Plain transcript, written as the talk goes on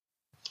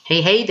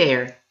Hey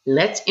there.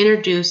 Let's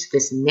introduce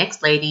this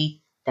next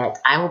lady that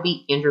I will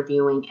be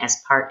interviewing as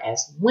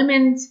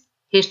Women's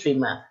History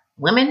Month.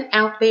 Women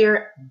out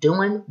there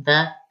doing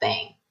the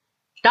thing.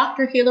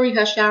 Dr. Hillary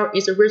Hushauer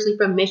is originally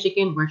from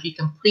Michigan, where she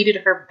completed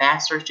her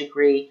bachelor's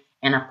degree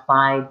in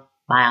applied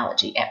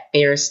biology at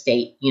Ferris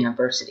State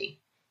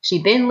University.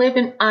 She then lived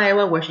in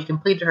Iowa, where she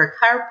completed her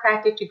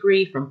chiropractic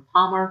degree from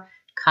Palmer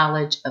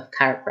College of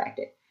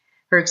Chiropractic.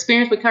 Her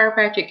experience with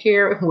chiropractic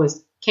care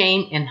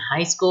came in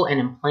high school and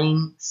in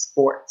playing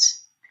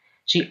sports.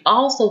 She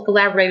also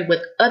collaborated with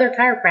other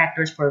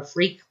chiropractors for a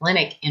free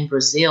clinic in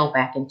Brazil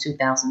back in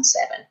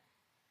 2007.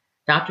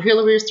 Dr.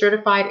 Hillary is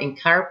certified in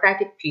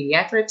chiropractic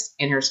pediatrics.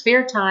 In her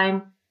spare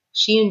time,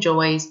 she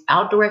enjoys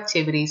outdoor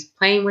activities,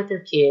 playing with her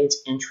kids,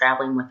 and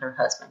traveling with her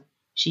husband.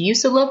 She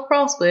used to love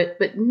CrossFit,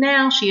 but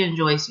now she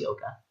enjoys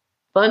yoga.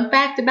 Fun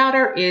fact about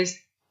her is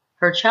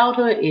her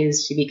childhood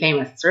is she became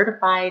a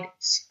certified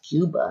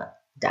scuba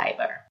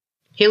diver.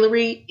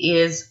 Hillary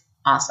is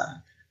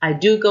awesome. I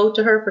do go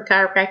to her for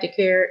chiropractic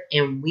care,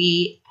 and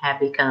we have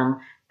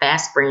become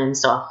fast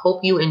friends. So I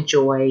hope you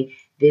enjoy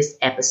this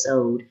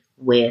episode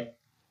with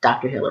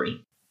Dr.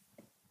 Hillary.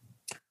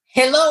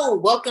 Hello,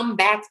 welcome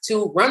back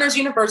to Runners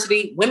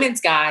University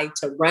Women's Guide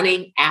to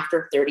Running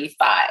After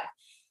 35.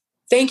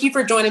 Thank you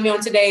for joining me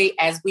on today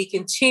as we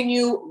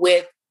continue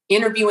with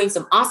interviewing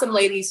some awesome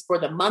ladies for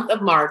the month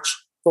of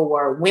March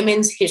for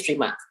Women's History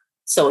Month.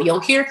 So you'll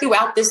hear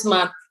throughout this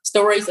month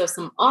stories of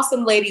some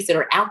awesome ladies that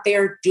are out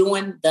there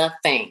doing the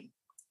thing.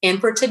 And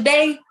for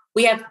today,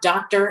 we have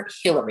Dr.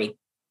 Hillary.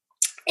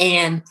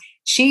 And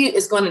she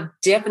is going to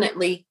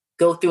definitely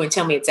go through and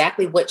tell me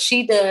exactly what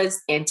she does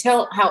and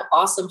tell how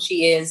awesome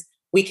she is.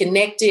 We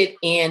connected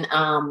in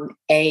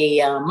a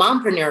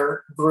mompreneur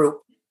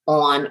group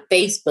on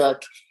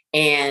Facebook,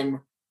 and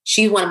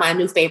she's one of my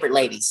new favorite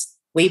ladies.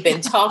 We've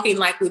been talking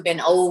like we've been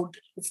old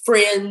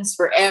friends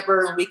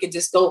forever, and we could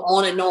just go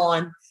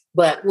on,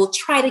 but we'll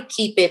try to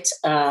keep it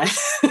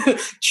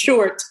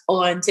short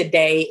on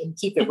today and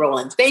keep it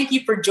rolling. Thank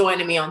you for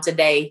joining me on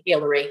today,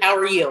 Hillary. How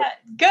are you?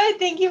 Good.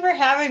 Thank you for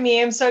having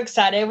me. I'm so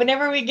excited.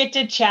 Whenever we get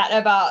to chat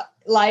about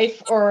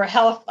life or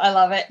health, I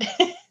love it.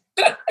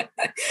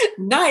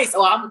 Nice.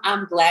 Oh,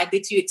 I'm glad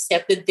that you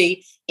accepted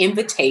the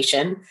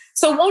invitation.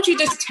 So won't you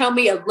just tell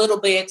me a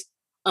little bit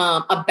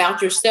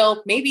about yourself,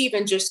 maybe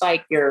even just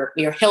like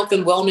your health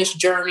and wellness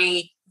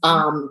journey,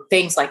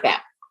 things like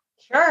that?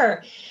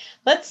 Sure.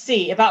 Let's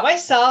see about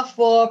myself.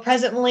 Well,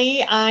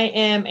 presently I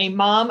am a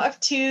mom of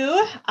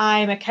two.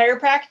 I'm a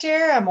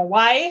chiropractor. I'm a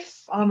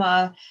wife. I'm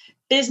a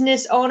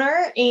business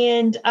owner.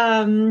 And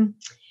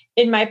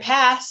in my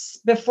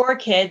past, before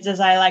kids, as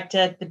I like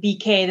to, the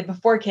BK, the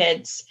before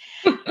kids,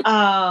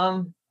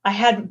 I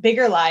had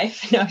bigger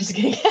life. No, I'm just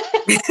kidding.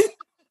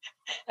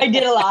 I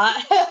did a lot.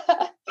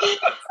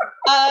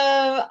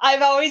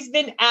 I've always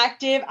been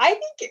active. I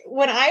think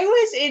when I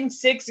was in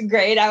sixth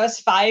grade, I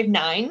was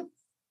 5'9".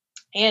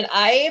 And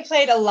I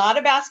played a lot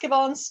of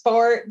basketball and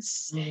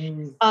sports,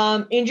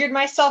 injured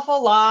myself a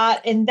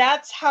lot. And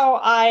that's how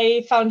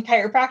I found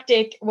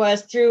chiropractic,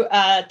 was through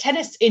a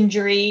tennis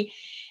injury.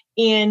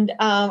 And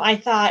I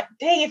thought,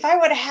 dang, if I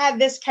would have had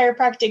this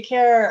chiropractic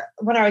care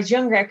when I was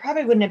younger, I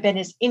probably wouldn't have been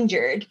as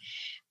injured.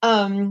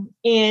 And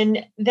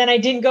then I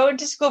didn't go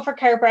into school for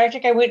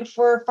chiropractic. I went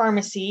for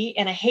pharmacy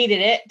and I hated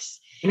it.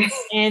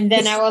 And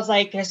then I was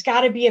like, there's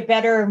got to be a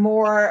better,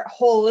 more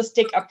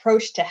holistic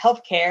approach to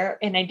healthcare.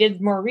 And I did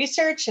more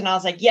research and I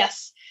was like,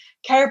 yes,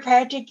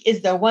 chiropractic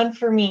is the one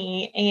for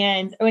me.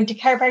 And I went to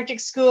chiropractic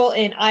school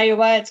in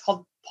Iowa. It's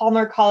called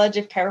Palmer College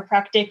of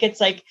Chiropractic.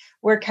 It's like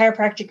where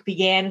chiropractic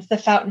began. It's the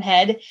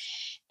fountainhead.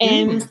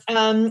 And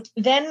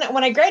then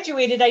when I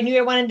graduated, I knew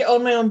I wanted to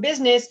own my own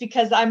business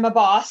because I'm a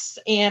boss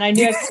and I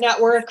knew I could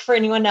not work for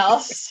anyone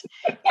else.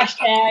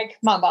 Hashtag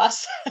mom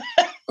boss.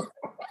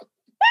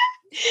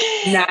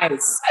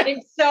 Nice.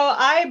 And so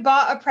I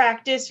bought a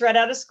practice right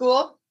out of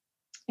school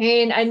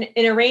in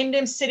a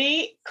random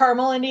city,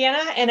 Carmel,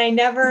 Indiana. And I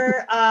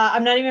never,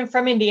 I'm not even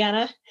from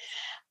Indiana.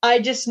 I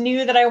just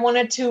knew that I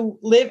wanted to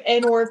live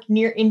and work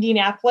near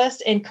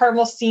Indianapolis, and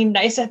Carmel seemed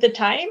nice at the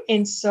time.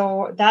 And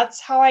so that's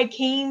how I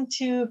came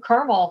to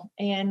Carmel,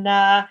 and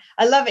I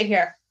love it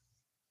here.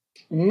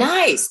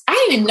 Nice.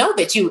 I didn't know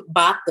that you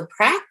bought the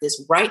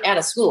practice right out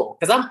of school,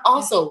 because I'm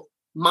also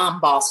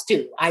mom boss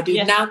too. I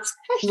do not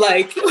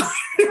like.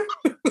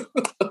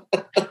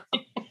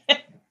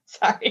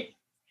 Sorry.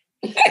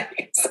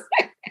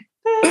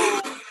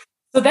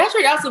 So that's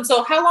really awesome.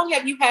 So how long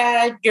have you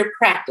had your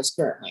practice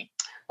currently?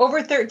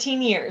 Over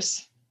 13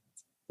 years.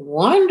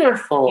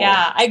 Wonderful.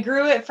 Yeah. I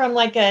grew it from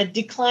like a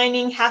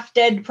declining, half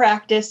dead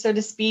practice, so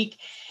to speak,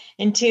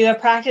 into a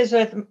practice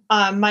with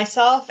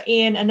myself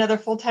and another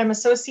full-time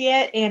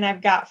associate. And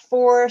I've got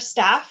 4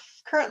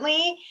 staff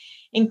currently,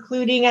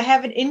 including I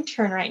have an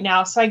intern right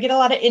now. So I get a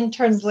lot of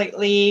interns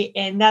lately,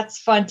 and that's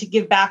fun to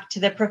give back to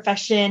the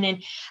profession.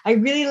 And I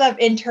really love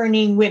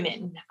interning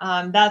women.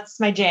 That's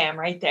my jam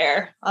right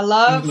there. I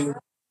love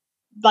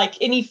like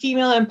any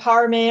female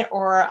empowerment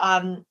or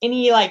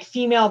any like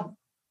female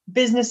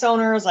business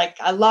owners. Like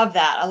I love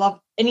that. I love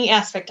any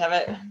aspect of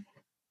it.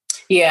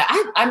 Yeah.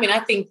 I mean, I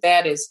think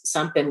that is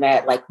something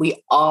that like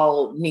we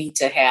all need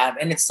to have.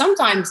 And it's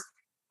sometimes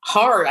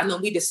hard. I know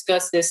we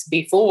discussed this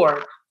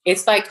before.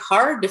 It's like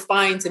hard to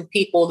find some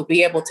people to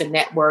be able to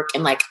network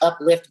and like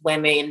uplift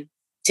women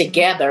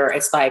together.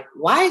 It's like,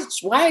 why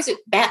is it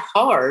that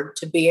hard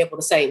to be able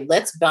to say,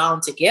 let's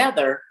bond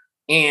together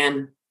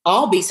and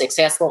all be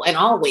successful and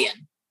all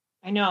win?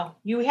 I know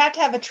you have to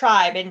have a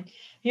tribe, and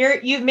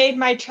you've made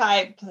my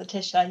tribe,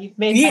 Letitia. You've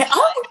made my tribe.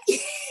 Oh,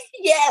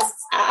 yes.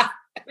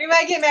 We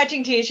might get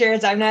matching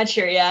T-shirts. I'm not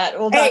sure yet.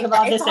 We'll talk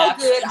about this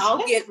after. Good.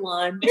 I'll get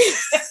one.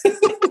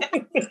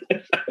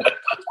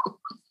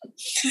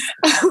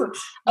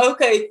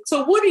 Okay.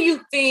 So what do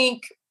you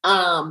think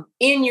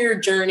in your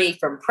journey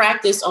from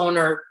practice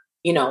owner,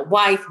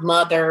 wife,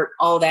 mother,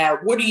 all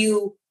that, what do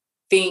you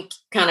think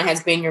kind of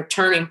has been your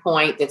turning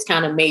point that's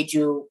kind of made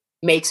you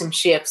make some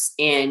shifts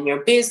in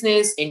your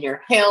business, in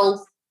your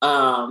health,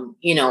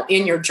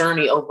 in your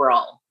journey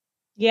overall?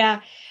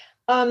 Yeah.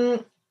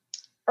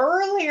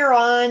 Earlier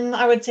on,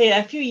 I would say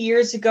a few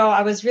years ago,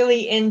 I was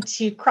really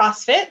into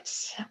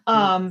CrossFit.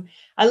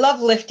 I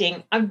love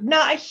lifting. I'm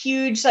not a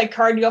huge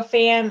cardio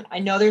fan. I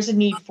know there's a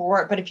need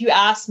for it, but if you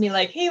ask me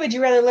hey, would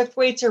you rather lift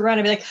weights or run?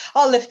 I'd be like,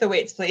 I'll lift the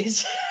weights,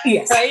 please.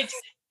 Yes. Right?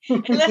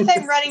 Unless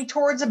I'm running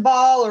towards a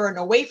ball or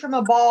away from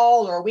a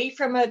ball or away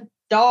from a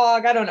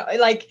dog. I don't know.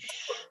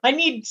 I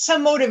need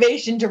some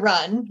motivation to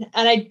run,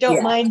 and I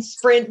don't mind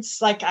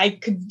sprints. I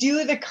could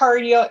do the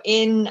cardio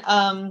in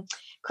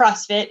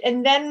CrossFit,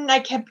 and then I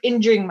kept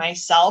injuring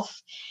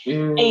myself.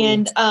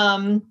 And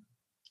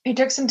I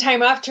took some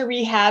time off to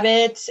rehab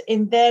it.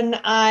 And then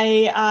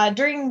I,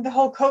 during the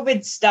whole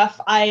COVID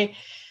stuff, I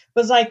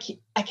was I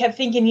kept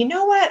thinking, you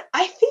know what?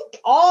 I think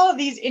all of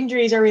these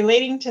injuries are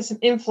relating to some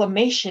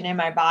inflammation in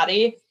my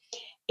body.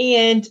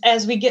 And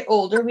as we get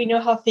older, we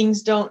know how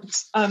things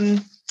don't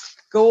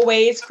go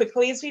away as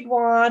quickly as we'd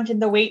want.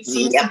 And the weight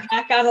seems to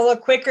back on a little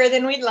quicker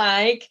than we'd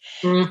like.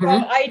 So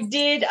I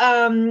did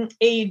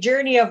a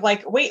journey of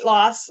weight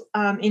loss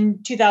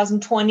in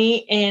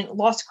 2020 and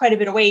lost quite a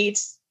bit of weight.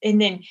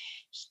 And then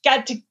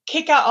got to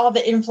kick out all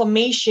the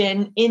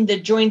inflammation in the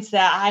joints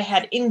that I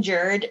had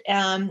injured.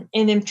 And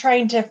I'm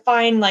trying to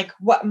find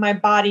what my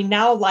body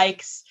now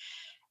likes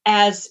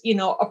as,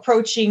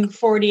 approaching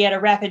 40 at a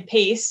rapid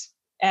pace,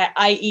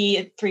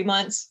 i.e. 3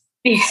 months.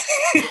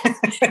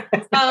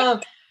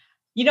 Some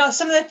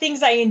of the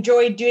things I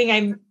enjoy doing,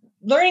 I'm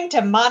learning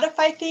to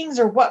modify things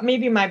or what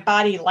maybe my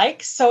body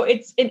likes. So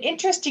it's an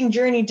interesting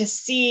journey to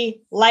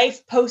see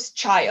life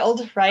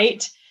post-child,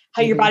 right?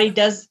 How your body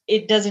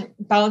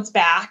doesn't bounce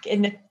back,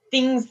 and the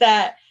things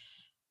that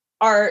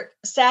are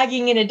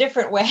sagging in a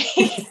different way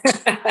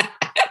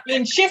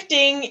and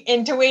shifting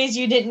into ways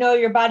you didn't know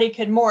your body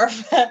could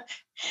morph.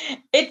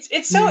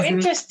 It's so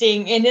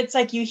interesting. And it's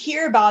you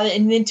hear about it,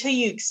 and until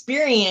you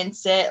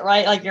experience it,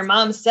 right? Your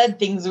mom said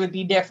things would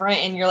be different,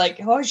 and you're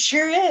oh, it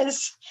sure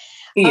is.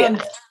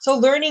 Yeah. So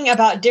learning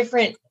about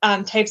different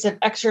types of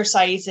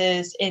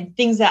exercises and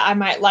things that I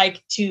might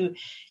like to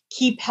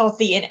keep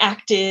healthy and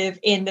active,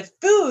 and the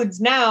foods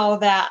now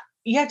that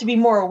you have to be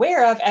more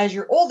aware of as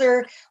you're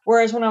older.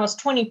 Whereas when I was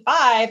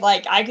 25,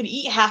 I could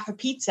eat half a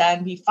pizza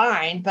and be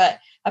fine, but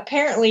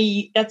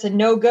apparently that's a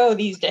no-go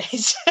these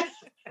days.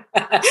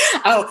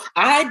 Oh,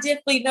 I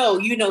definitely know.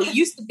 You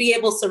used to be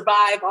able to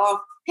survive off,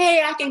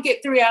 hey, I can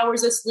get 3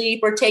 hours of sleep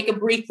or take a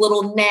brief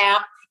little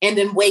nap and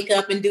then wake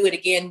up and do it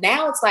again.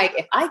 Now it's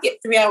if I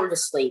get 3 hours of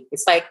sleep,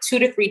 it's 2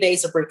 to 3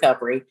 days of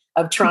recovery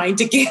of trying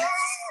to get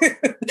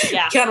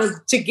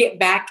to get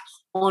back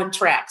on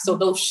track. So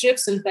those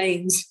shifts and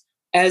things,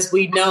 as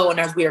we know and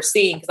as we are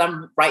seeing, because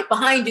I'm right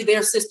behind you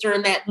there, sister,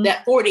 in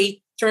that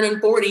 40, turning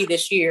 40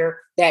 this year,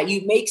 that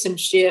you make some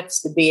shifts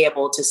to be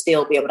able to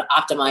still be able to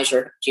optimize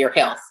your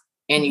health.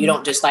 And you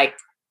don't just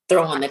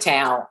throw in the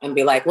towel and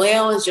be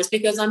well, it's just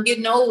because I'm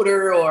getting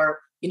older, or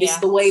it's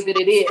the way that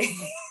it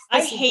is. I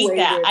hate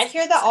that. I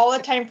hear that all the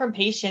time from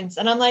patients.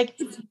 And I'm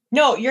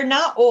no, you're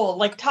not old.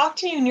 Talk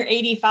to me when you're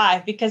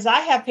 85, because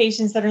I have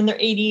patients that are in their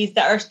 80s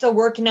that are still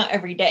working out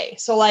every day.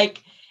 So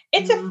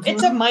it's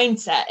a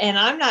mindset, and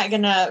I'm not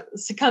going to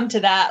succumb to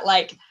that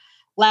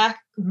lack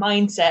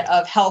mindset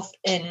of health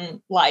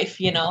in life,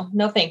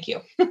 no, thank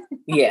you.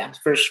 Yeah,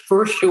 for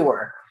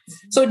sure.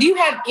 So do you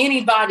have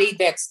anybody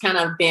that's kind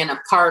of been a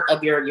part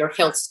of your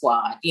health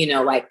squad,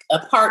 a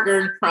partner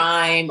in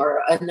crime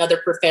or another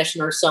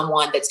professional or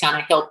someone that's kind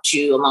of helped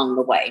you along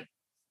the way?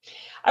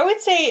 I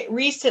would say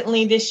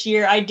recently this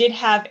year, I did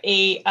have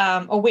a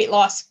weight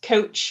loss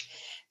coach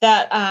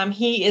that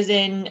he is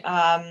in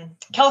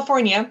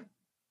California.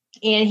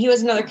 And he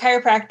was another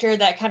chiropractor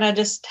that kind of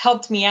just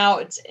helped me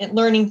out in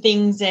learning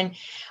things. And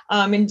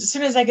as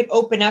soon as I could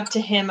open up to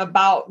him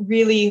about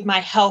really my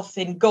health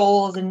and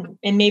goals, and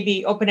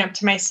maybe open up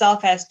to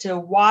myself as to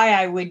why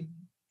I would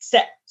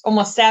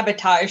almost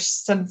sabotage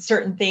some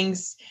certain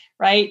things,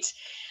 right?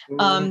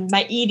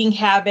 My eating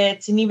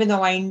habits. And even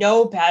though I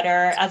know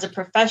better as a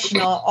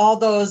professional, all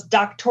those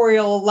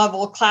doctoral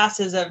level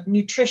classes of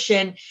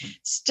nutrition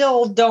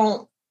still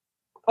don't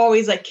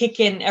always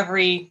kick in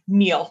every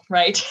meal,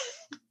 right?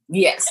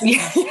 Yes.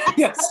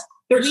 Yes.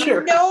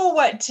 sure. know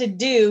what to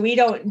do. We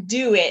don't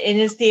do it. And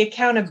it's the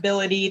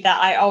accountability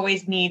that I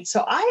always need.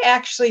 So I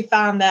actually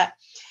found that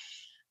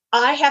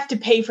I have to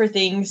pay for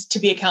things to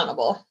be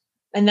accountable.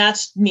 And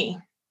that's me,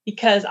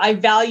 because I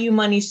value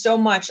money so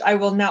much. I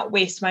will not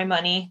waste my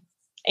money.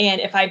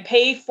 And if I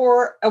pay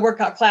for a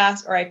workout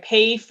class or I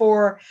pay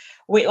for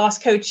weight loss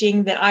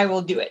coaching, then I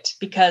will do it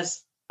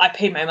because I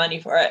paid my money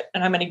for it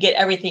and I'm going to get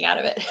everything out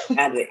of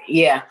it.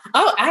 Yeah.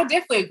 Oh, I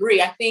definitely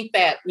agree. I think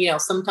that,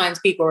 sometimes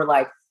people are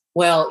like,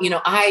 well,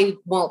 I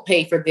won't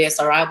pay for this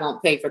or I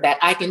won't pay for that.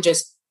 I can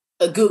just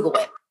Google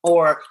it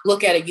or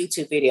look at a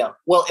YouTube video.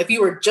 Well, if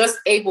you were just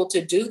able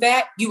to do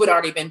that, you would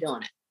already been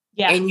doing it.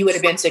 Yeah. And you would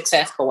have been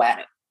successful at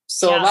it.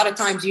 So a lot of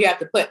times you have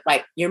to put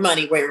like your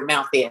money where your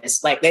mouth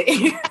is, like that.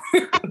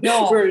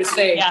 We're to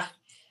say. Yeah,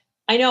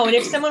 I know. And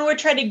if someone would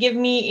try to give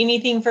me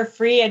anything for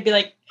free, I'd be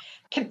like,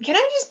 can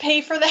I just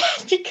pay for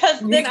that? Because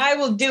then I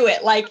will do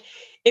it. Like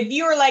if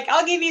you were like,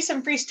 I'll give you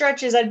some free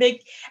stretches, I'd be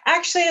like,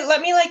 actually,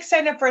 let me like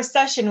sign up for a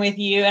session with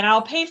you and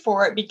I'll pay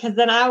for it because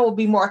then I will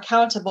be more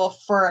accountable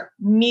for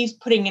me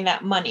putting in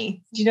that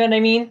money. Do you know what I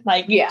mean?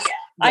 Like, yeah.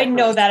 I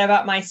know that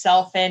about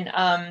myself. And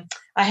I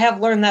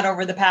have learned that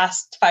over the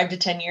past 5 to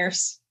 10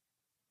 years.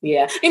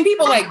 Yeah. And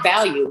people like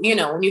value,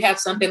 when you have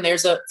something,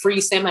 there's a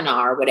free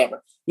seminar or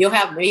whatever, you'll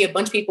have maybe a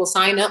bunch of people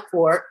sign up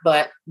for it,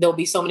 but there'll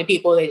be so many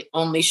people that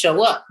only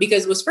show up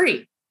because it was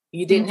free.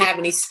 You didn't have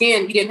any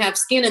skin. You didn't have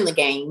skin in the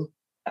game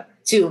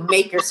to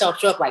make yourself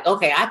show up like,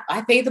 okay,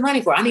 I paid the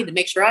money for it. I need to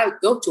make sure I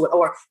go to it,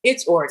 or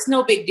it's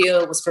no big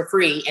deal. It was for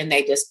free. And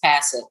they just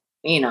pass it,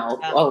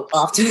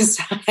 off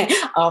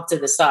to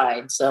the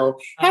side. So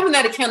having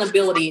that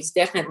accountability is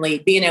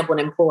definitely being able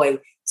to employ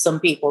some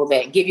people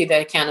that give you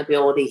that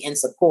accountability and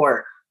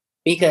support,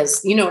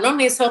 because,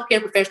 normally as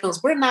healthcare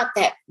professionals, we're not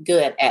that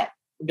good at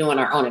doing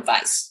our own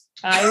advice.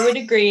 I would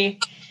agree.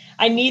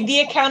 I need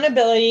the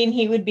accountability. And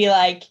he would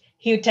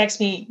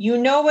text me, you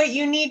know what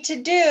you need to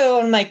do.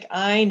 I'm like,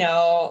 I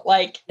know,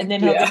 and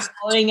then he'll be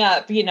following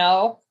up,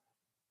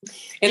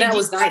 And that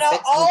was nice. Cut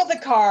out all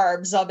the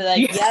carbs. I'll be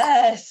like,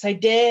 yes, I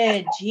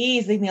did.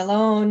 Jeez, leave me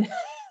alone.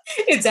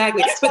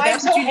 Exactly. That's why I'm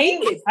so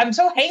hangry. I'm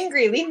so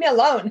hangry. Leave me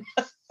alone.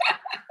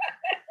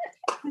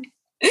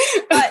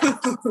 But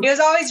he was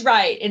always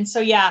right. And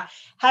so,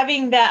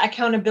 having that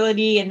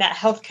accountability and that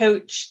health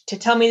coach to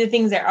tell me the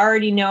things I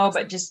already know,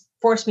 but just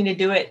force me to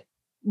do it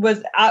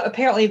was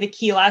apparently the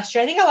key last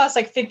year. I think I lost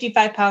like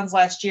 55 pounds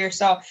last year.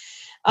 So,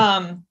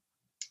 or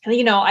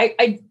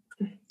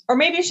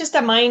maybe it's just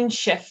a mind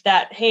shift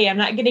that, hey, I'm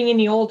not getting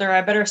any older.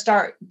 I better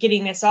start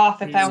getting this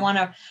off if I want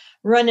to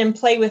run and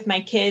play with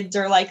my kids.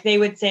 Or like they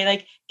would say,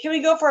 like, can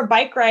we go for a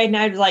bike ride? And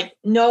I'd be like,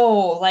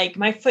 no, like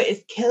my foot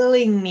is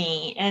killing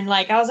me. And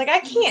like, I was like, I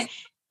can't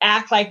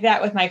act like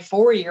that with my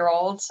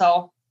 4-year-old.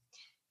 So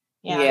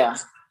yeah.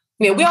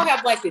 We all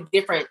have like the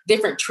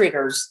different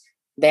triggers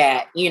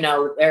that,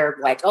 they're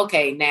like,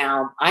 okay,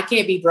 now I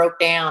can't be broke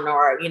down,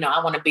 or,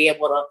 I want to be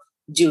able to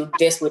do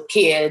this with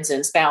kids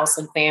and spouse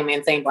and family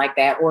and things like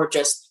that. Or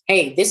just,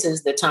 hey, this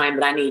is the time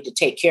that I need to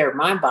take care of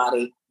my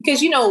body.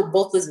 Because,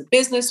 both as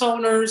business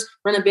owners,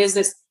 run a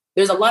business,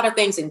 there's a lot of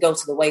things that go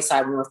to the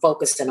wayside when we're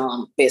focusing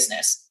on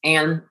business.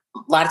 And a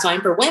lot of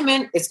time for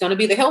women, it's going to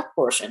be the health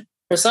portion.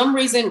 For some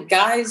reason,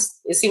 guys,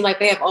 it seems like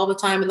they have all the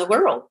time in the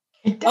world.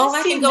 Oh,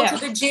 I can go to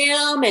the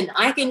gym and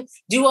I can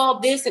do all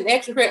this and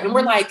extra. And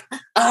we're like,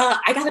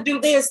 I got to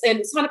do this. And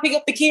it's time to pick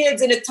up the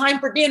kids and it's time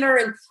for dinner.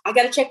 And I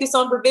got to check this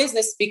on for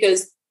business,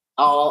 because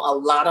a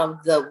lot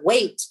of the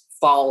weight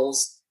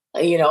falls,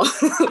 on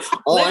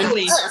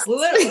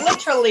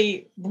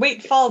literally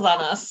weight falls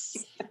on us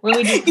when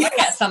we do look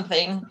at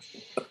something.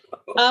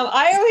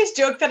 I always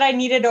joke that I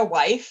needed a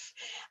wife.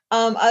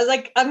 I was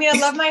like, I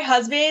love my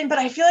husband, but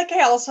I feel like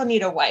I also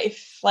need a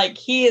wife. Like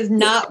he is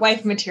not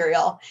wife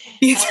material.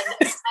 And,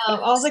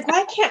 I was like,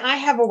 why can't I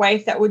have a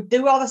wife that would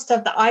do all the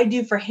stuff that I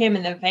do for him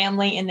and the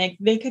family, and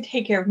they could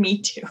take care of me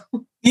too?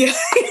 Yeah.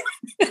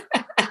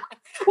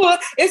 Well,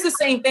 it's the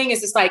same thing.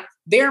 It's just like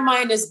their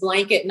mind is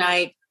blank at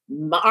night.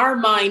 Our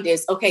mind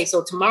is, okay,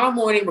 so tomorrow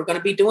morning we're going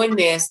to be doing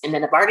this. And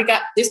then I've already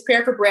got this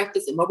prepared for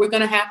breakfast and what we're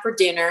going to have for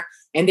dinner.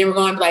 And then we're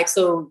going to be like,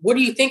 so what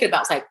are you thinking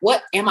about? It's like,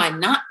 what am I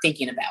not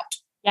thinking about?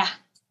 Yeah.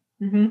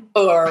 Mm-hmm.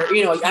 Or,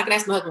 I can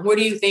ask my husband, what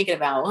are you thinking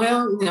about?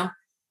 Well,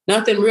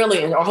 nothing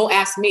really. Or he'll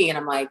ask me and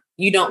I'm like,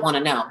 you don't want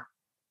to know.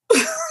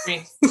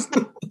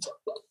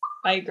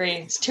 I agree.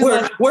 It's too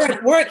much.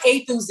 We're at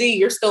A through Z.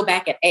 You're still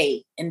back at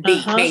A and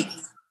B, maybe.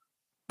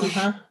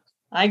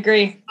 I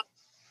agree.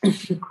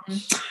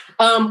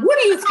 What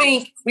do you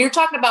think? We were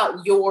talking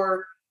about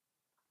your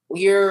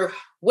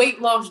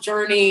weight loss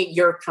journey,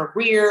 your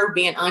career,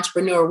 being an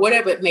entrepreneur,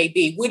 whatever it may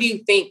be. What do you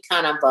think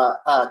kind of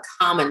a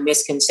common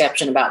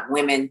misconception about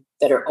women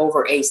that are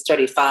over age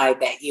 35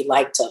 that you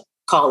like to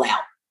call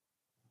out?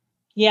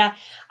 Yeah,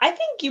 I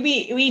think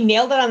we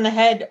nailed it on the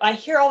head. I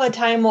hear all the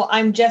time, well,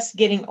 I'm just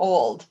getting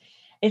old.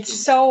 It's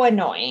so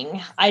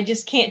annoying. I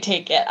just can't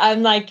take it.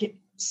 I'm like,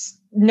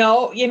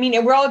 No, I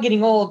mean, we're all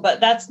getting old,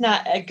 but that's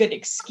not a good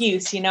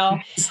excuse, you know.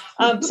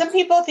 Some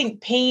people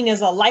think pain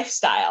is a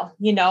lifestyle,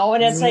 you know,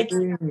 and it's like,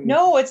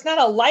 no, it's not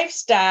a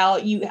lifestyle.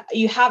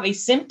 You have a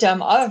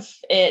symptom of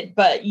it,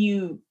 but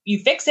you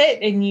fix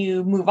it and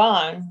you move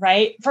on,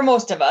 right? For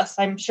most of us,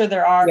 I'm sure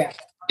there are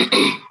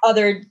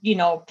other, you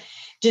know,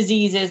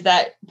 diseases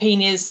that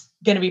pain is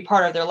going to be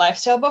part of their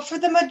lifestyle, but for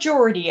the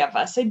majority of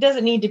us, it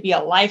doesn't need to be a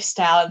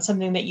lifestyle and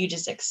something that you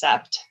just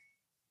accept.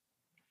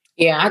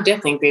 Yeah, I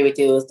definitely agree with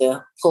you with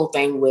the whole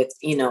thing with,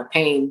 you know,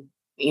 pain,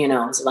 you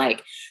know, it's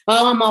like,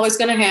 oh, I'm always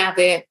going to have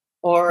it,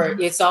 or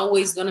it's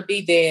always going to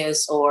be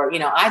this, or, you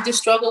know, I just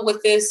struggle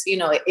with this, you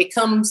know, it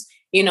comes,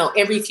 you know,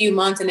 every few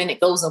months and then it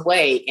goes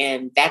away,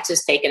 and that's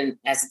just taken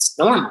as it's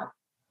normal.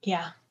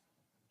 Yeah,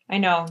 I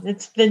know.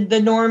 It's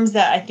the norms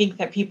that I think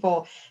that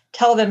people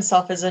tell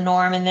themselves is a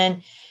norm. And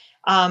then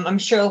I'm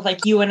sure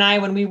like you and I,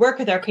 when we work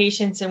with our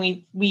patients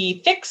and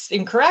we fix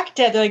and correct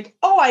it, they're like,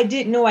 oh, I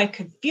didn't know I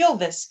could feel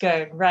this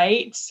good.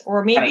 Right.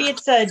 Or maybe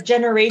it's a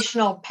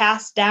generational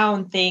passed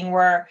down thing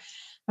where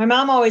my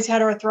mom always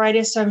had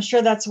arthritis. So I'm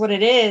sure that's what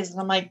it is. And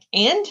I'm like,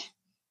 and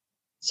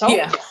so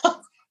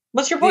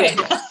what's your point?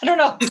 Yeah. I don't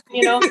know,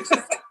 you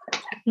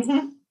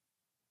know?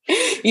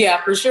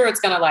 Yeah, for sure.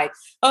 It's kind of like,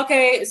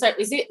 okay, it's like,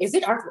 is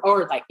it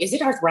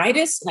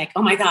arthritis? Like,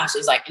 oh my gosh,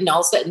 it's like, and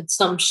all of a sudden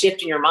some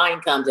shift in your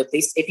mind comes.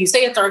 If you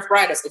say it's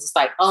arthritis, it's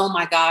like, oh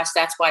my gosh,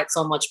 that's why it's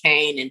so much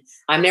pain. And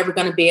I'm never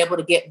going to be able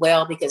to get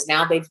well because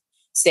now they've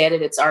said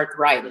it's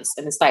arthritis.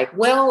 And it's like,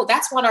 well,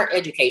 that's what our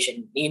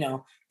education, you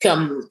know,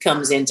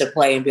 comes into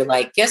play and be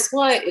like, guess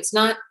what? It's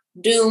not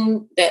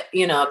doomed that,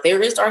 you know, if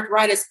there is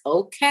arthritis,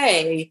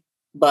 okay,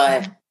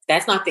 but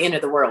that's not the end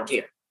of the world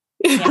here.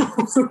 Yeah.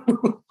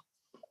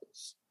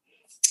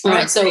 All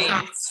right. So,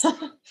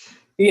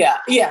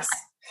 yes.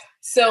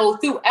 So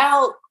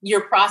throughout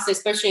your process,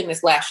 especially in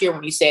this last year,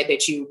 when you said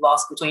that you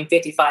lost between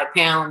 55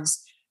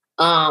 pounds,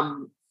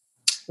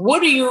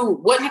 what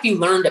have you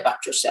learned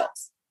about yourself?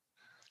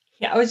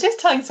 Yeah, I was just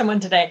telling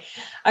someone today,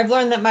 I've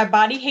learned that my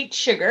body hates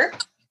sugar.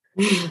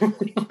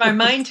 My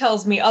mind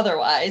tells me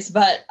otherwise,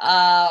 but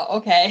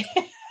okay.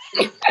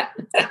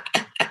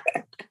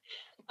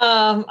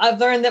 I've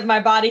learned that my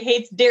body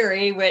hates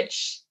dairy,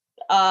 which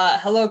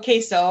hello,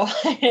 queso.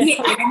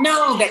 Yeah, I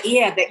know that.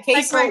 Yeah, that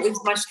queso is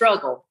my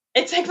struggle.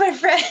 It's like my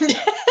friend.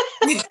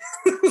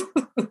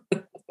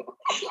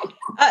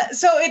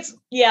 So it's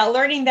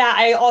learning that.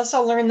 I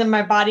also learned that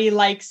my body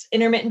likes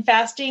intermittent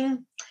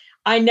fasting.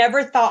 I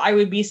never thought I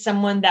would be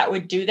someone that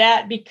would do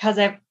that because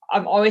I'm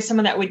always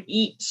someone that would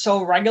eat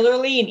so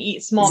regularly and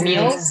eat small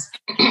meals.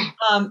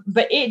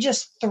 But it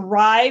just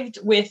thrived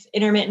with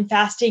intermittent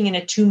fasting and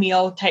a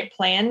 2-meal type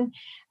plan.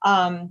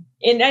 And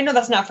I know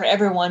that's not for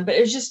everyone, but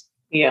it was just,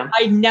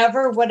 I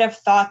never would have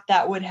thought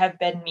that would have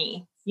been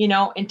me, you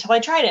know, until I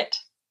tried it.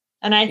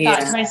 And I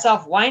thought to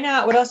myself, why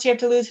not? What else do you have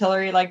to lose,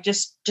 Hillary? Like,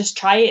 just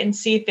try it and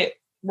see if it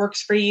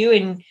works for you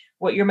and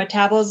what your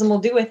metabolism will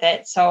do with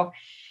it. So,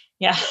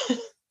 yeah.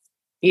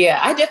 Yeah,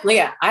 I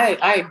definitely,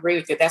 I agree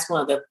with you. That's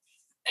one of the,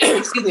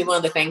 one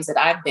of the things that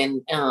I've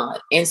been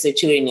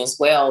instituting as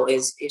well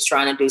is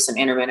trying to do some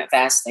intermittent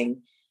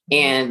fasting.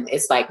 And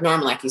it's like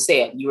normal, like you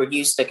said, you were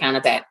used to kind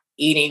of that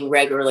eating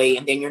regularly,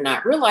 and then you're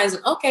not realizing,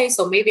 okay,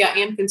 so maybe I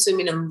am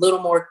consuming a little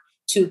more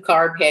too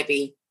carb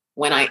heavy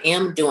when I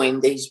am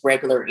doing these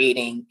regular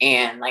eating.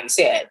 And like I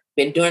said,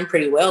 been doing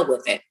pretty well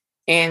with it.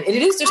 And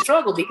it is a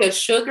struggle because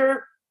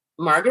sugar,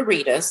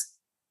 margaritas,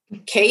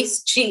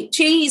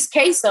 cheese,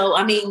 queso,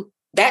 I mean,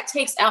 that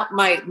takes out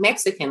my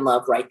Mexican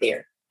love right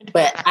there.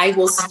 But I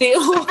will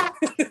still,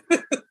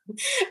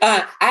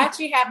 I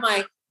actually have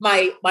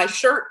my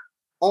shirt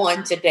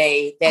on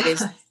today that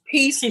is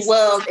peace,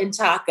 love, and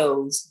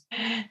tacos.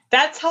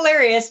 That's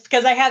hilarious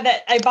because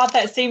I bought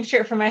that same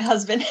shirt for my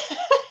husband.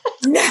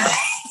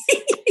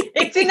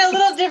 It's in a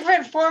little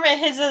different format.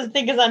 His, I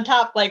think, is on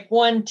top, like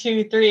 1,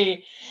 2,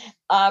 3.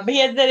 But he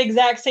has that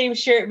exact same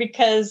shirt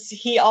because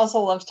he also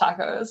loves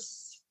tacos.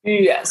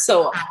 Yeah,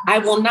 so I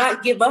will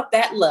not give up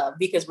that love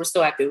because we're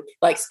still have to,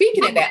 like,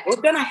 speaking of that,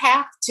 we're going to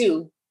have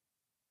to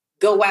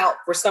go out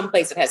for some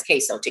place that has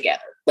queso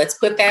together. Let's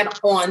put that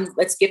on.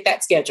 Let's get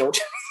that scheduled.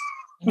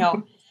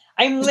 No,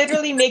 I'm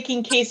literally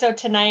making queso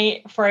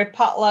tonight for a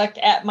potluck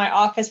at my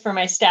office for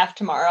my staff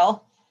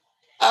tomorrow.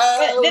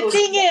 But the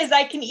thing is,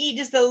 I can eat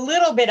just a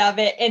little bit of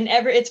it and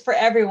it's for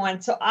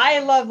everyone. So I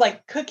love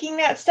like cooking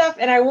that stuff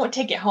and I won't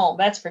take it home.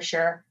 That's for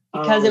sure,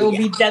 because it will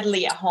be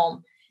deadly at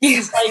home.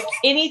 It's like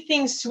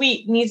anything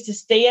sweet needs to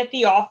stay at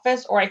the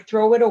office or I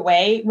throw it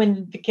away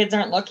when the kids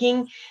aren't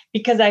looking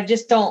because I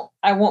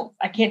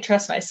can't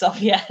trust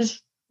myself yet.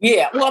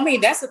 Yeah. Well, I mean,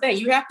 that's the thing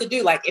you have to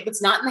do. Like if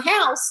it's not in the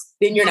house,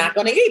 then you're not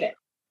going to eat it.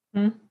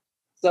 Mm-hmm.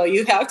 So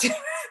you have to,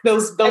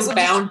 those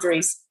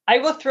boundaries. I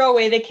will throw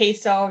away the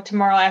queso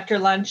tomorrow after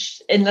lunch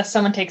unless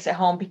someone takes it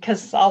home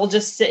because I'll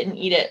just sit and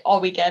eat it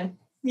all weekend.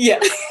 Yeah.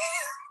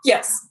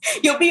 Yes.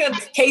 You'll be in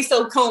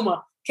queso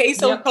coma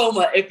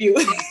if you...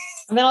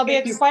 And then I'll be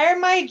like, why are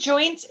my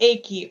joints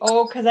achy?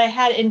 Oh, because I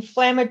had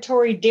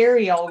inflammatory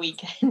dairy all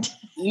weekend.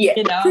 Yeah,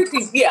 you know?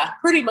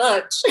 Pretty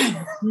much.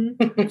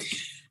 Mm-hmm.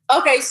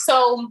 Okay,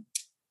 so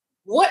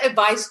what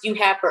advice do you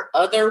have for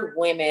other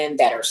women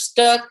that are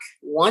stuck,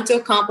 want to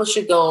accomplish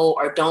a goal,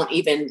 or don't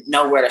even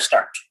know where to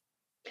start?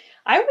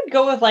 I would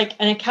go with like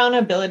an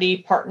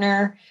accountability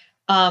partner,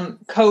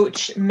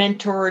 coach,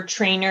 mentor,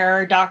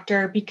 trainer,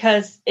 doctor,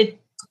 because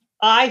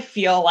I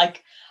feel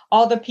like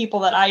all the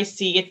people that I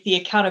see, it's the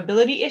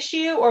accountability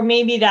issue, or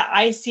maybe that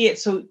I see it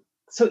so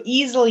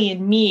easily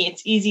in me.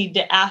 It's easy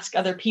to ask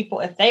other people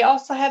if they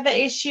also have that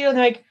issue. And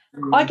they're like,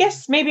 oh, I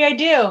guess maybe I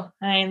do.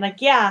 And I'm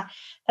like, yeah,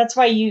 that's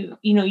why you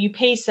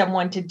pay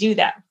someone to do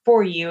that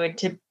for you and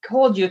to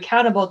hold you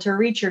accountable to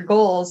reach your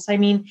goals. I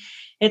mean,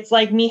 it's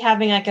like me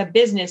having like a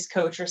business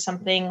coach or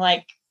something.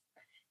 Like,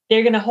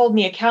 they're going to hold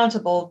me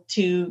accountable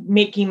to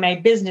making my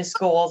business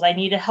goals. I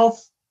need a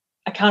health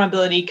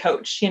accountability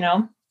coach,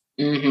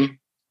 Mm-hmm.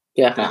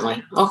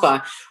 Definitely.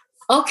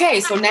 Okay.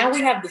 So now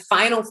we have the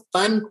final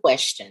fun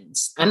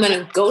questions. I'm going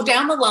to go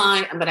down the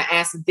line. I'm going to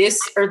ask this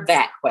or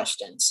that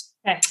questions.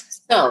 Okay.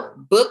 So,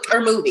 book or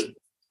movie?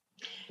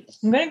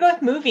 I'm going to go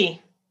with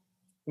movie.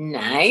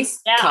 Nice.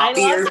 Yeah,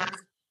 Coffee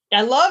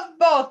I love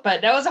both,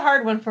 but that was a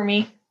hard one for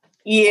me.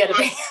 Yeah,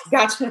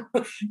 gotcha.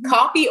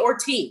 Coffee or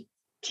tea?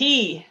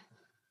 Tea.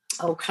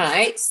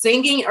 Okay.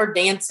 Singing or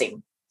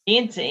dancing?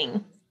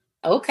 Dancing.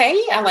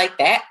 Okay, I like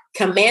that.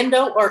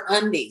 Commando or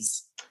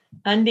undies?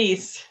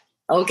 Undies.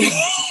 Okay.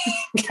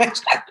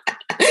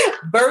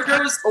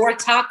 Burgers or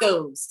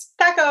tacos?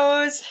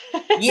 Tacos.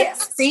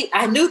 Yes. See,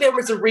 I knew there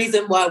was a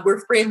reason why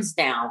we're friends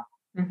now.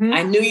 Mm-hmm.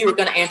 I knew you were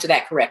going to answer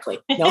that correctly.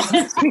 No.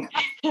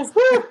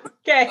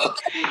 Okay.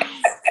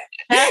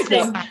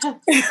 No.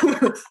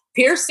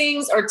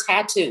 Piercings or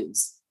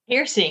tattoos?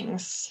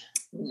 Piercings.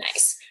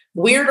 Nice.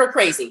 Weird or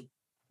crazy?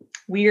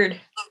 Weird.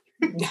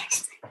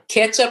 Nice.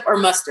 Ketchup or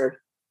mustard?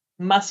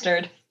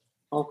 Mustard.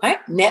 Okay.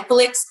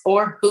 Netflix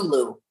or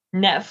Hulu?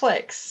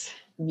 Netflix.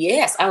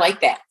 Yes, I like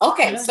that.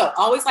 Okay. Yeah. So I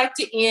always like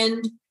to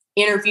end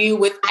interview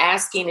with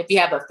asking if you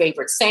have a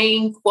favorite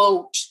saying,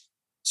 quote,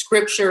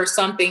 scripture,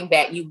 something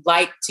that you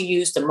like to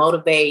use to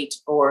motivate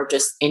or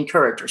just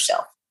encourage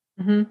yourself.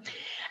 Mm-hmm.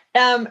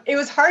 It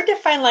was hard to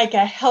find like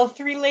a health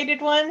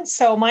related one.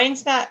 So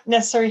mine's not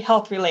necessarily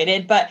health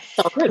related, but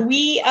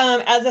we,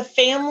 as a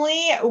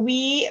family,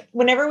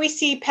 whenever we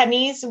see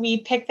pennies,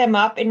 we pick them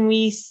up and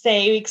we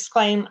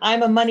exclaim,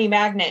 I'm a money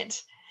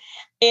magnet.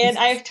 And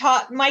I've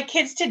taught my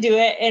kids to do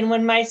it. And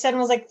when my son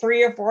was like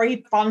 3 or 4,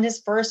 he found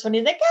his first one.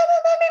 He's like, I'm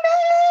a money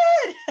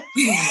magnet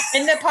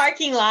in the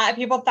parking lot.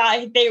 People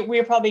thought we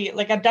were probably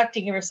like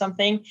abducting him or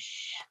something.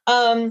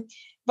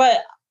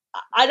 But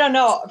I don't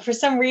know, for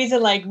some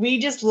reason, like we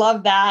just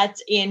love that.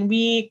 And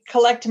we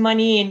collect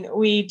money and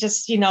we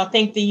just,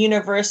 thank the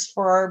universe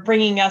for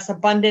bringing us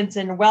abundance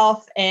and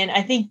wealth. And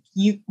I think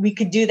we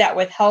could do that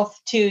with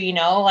health too,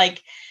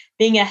 like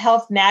being a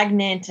health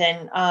magnet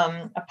and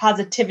a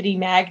positivity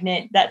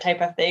magnet, that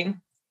type of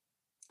thing.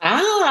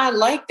 Oh, I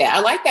like that. I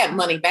like that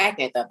money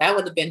magnet though. That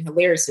would have been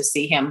hilarious to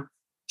see him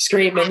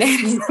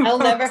screaming. I'll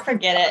never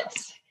forget it.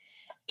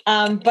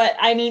 But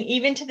I mean,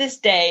 even to this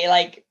day,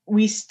 like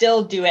we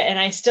still do it and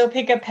I still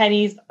pick up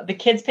pennies. The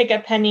kids pick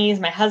up pennies.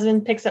 My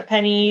husband picks up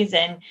pennies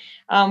and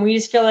we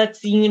just feel that's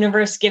the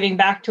universe giving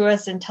back to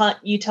us and tell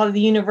the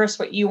universe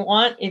what you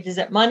want. Is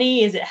it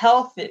money? Is it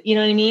health? You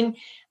know what I mean?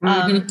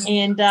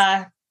 And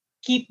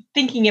keep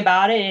thinking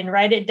about it and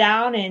write it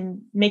down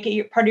and make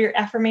it part of your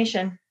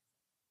affirmation.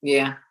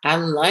 Yeah, I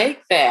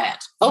like that.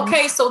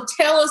 Okay. So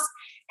tell us,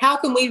 how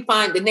can we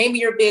find the name of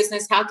your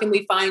business? How can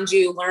we find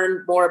you,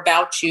 learn more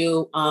about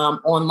you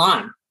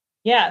online?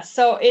 Yeah,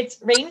 so it's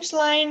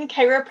Rangeline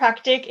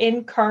Chiropractic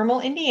in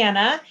Carmel,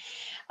 Indiana.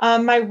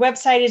 My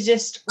website is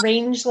just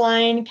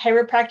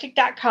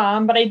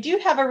rangelinechiropractic.com, but I do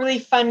have a really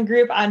fun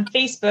group on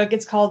Facebook.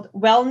 It's called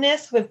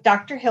Wellness with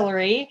Dr.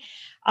 Hillary.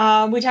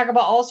 We talk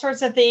about all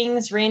sorts of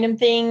things, random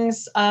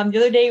things. The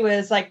other day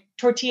was like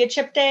tortilla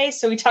chip day.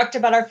 So we talked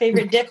about our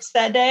favorite dips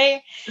that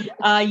day.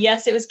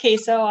 Yes, it was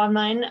queso on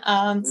mine.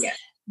 Yeah.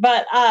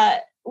 But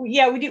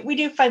yeah, we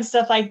do fun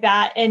stuff like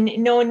that. And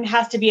no one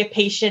has to be a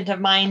patient of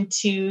mine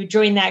to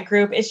join that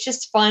group. It's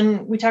just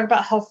fun. We talk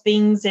about health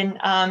things. And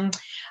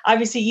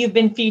obviously you've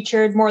been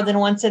featured more than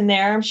once in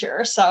there, I'm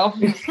sure. So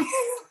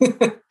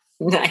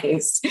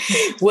nice.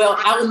 Well,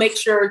 I will make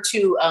sure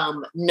to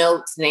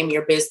note the name of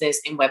your business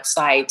and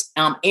website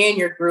and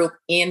your group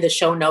in the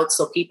show notes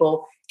so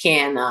people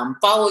can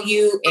follow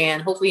you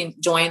and hopefully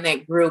join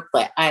that group.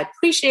 But I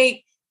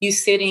appreciate you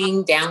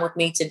sitting down with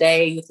me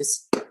today with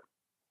this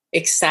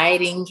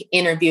exciting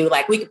interview.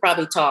 Like we could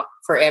probably talk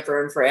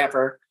forever and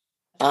forever,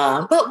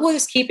 but we'll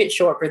just keep it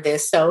short for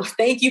this. So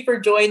thank you for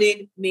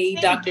joining me,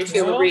 Dr.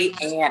 Hillary,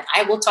 and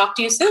I will talk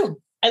to you soon.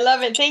 I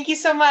love it. Thank you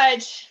so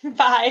much.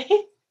 Bye.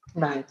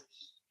 Bye.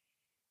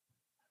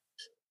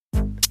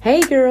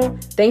 Hey girl,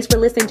 thanks for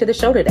listening to the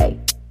show today.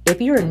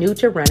 If you are new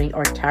to running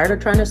or tired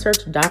of trying to search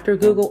Dr.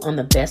 Google on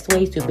the best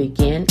ways to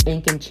begin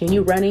and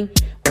continue running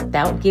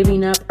without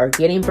giving up or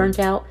getting burnt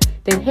out,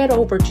 then head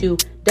over to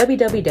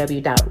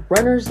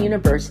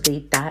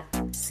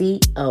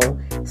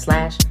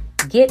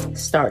www.runnersuniversity.co/get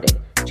started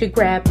to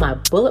grab my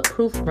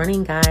bulletproof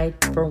running guide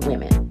for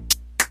women.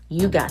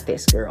 You got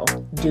this, girl.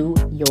 Do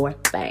your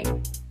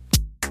thing.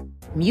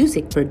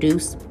 Music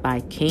produced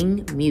by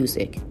King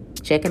Music.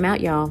 Check him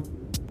out, y'all.